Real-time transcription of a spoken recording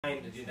To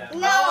do that. No.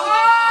 No.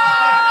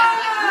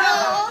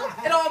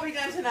 It'll all be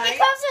done tonight. It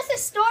comes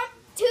with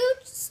two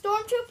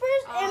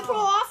stormtroopers,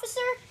 Imperial officer,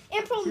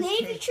 Imperial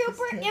Navy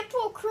trooper,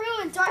 Imperial crew,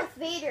 and Darth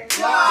Vader.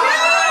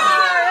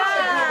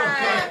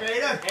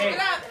 Hey,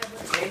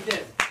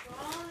 Nathan,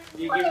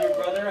 you give your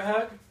brother a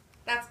hug?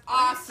 That's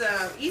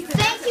awesome. Ethan,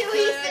 Thank you,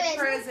 good Ethan.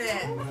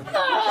 present.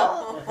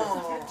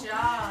 Oh. Good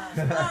job.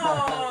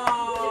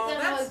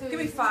 Oh, give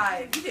me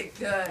 5. You did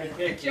good.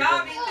 Good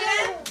job,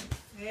 Ethan.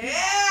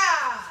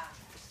 Yeah.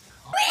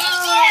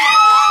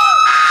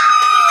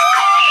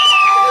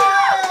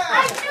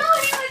 I knew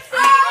he would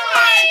say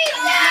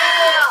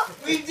that!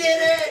 We did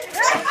it!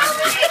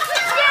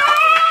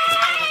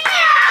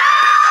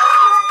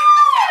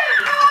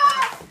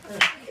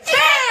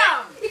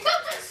 Damn! He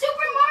comes in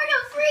Super Mario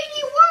 3D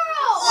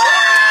World!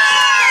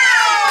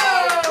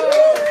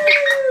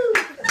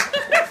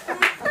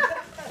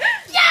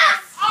 Yes!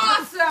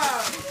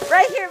 Awesome!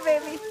 Right here,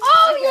 baby.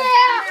 Oh,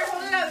 yeah! Here,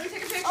 hold it up. Let me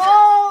take a picture.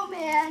 Oh,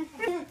 man.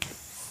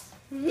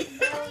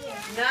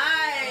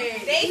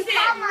 Nice. Nathan,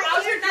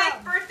 how's your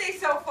 9th birthday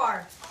so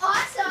far?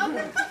 Awesome.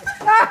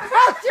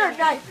 How's your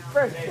 9th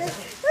birthday? Read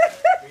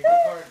the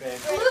card, babe.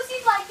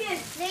 Lucy's like this.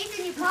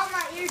 Nathan, you caught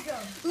my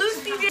eardrum.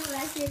 Lucy did.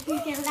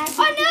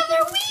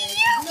 Another Wii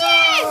U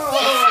game!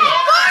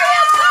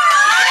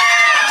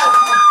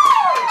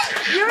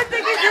 You were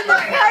thinking that the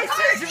price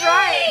is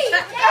right.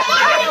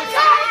 Mario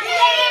Kart!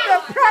 The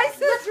price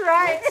is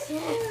right.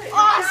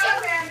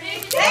 Awesome!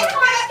 Oh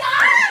my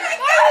God!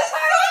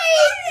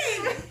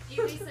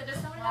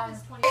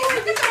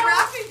 Look at the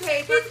wrapping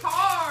paper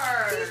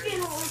card. Lego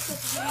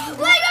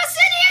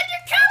City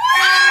Undercover!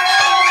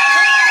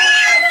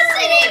 Lego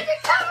City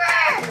Undercover!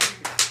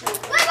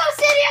 Lego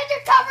City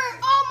Undercover!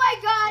 Oh my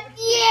God!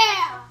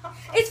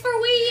 Yeah! It's for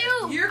Wii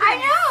U. I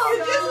know.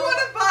 You just want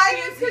to buy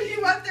it because you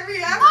want the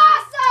reaction.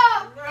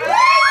 Awesome!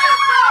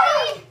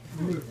 Right.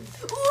 Ooh,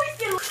 he's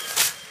getting a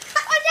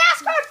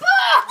NASCAR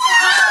book!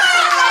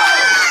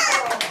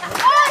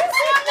 Oh, it's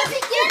from the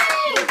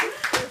beginning!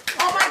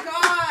 Oh my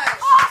God.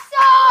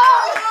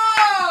 Awesome!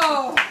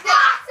 Oh.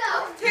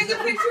 Awesome! Take a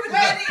picture with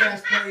Betty.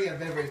 Best party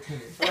I've ever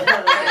attended.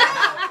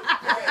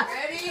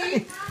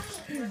 Ready?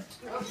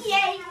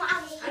 Yay,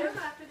 mommy!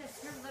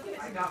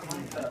 I got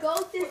one. Go,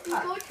 Sissy, go,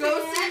 Go,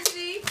 Trent.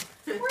 Sissy.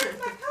 Where's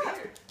my cup?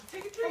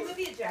 Take a drink.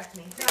 Olivia jacked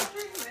me.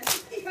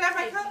 You can have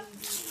my cup.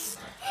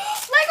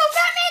 Lego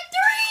Batman 3!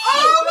 Oh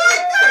my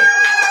God!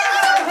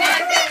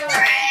 Lego Batman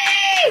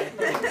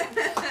 3!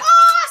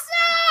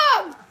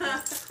 Awesome!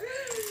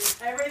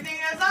 Everything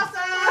is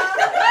awesome!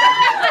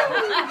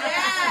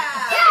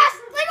 Yeah! Yes!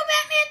 Lego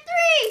Batman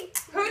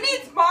 3! Who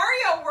needs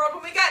Mario World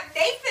when we got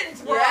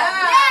Nathan's World?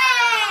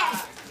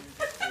 Yeah!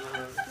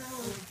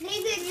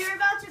 Nathan, you're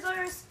about to go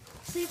to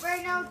sleep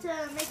right now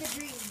to make a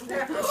dream. Get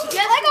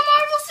Lego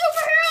Marvel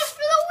Superheroes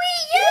for the Wii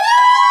U!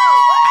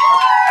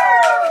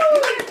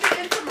 You gotta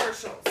do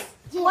infomercials.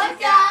 What,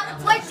 guys?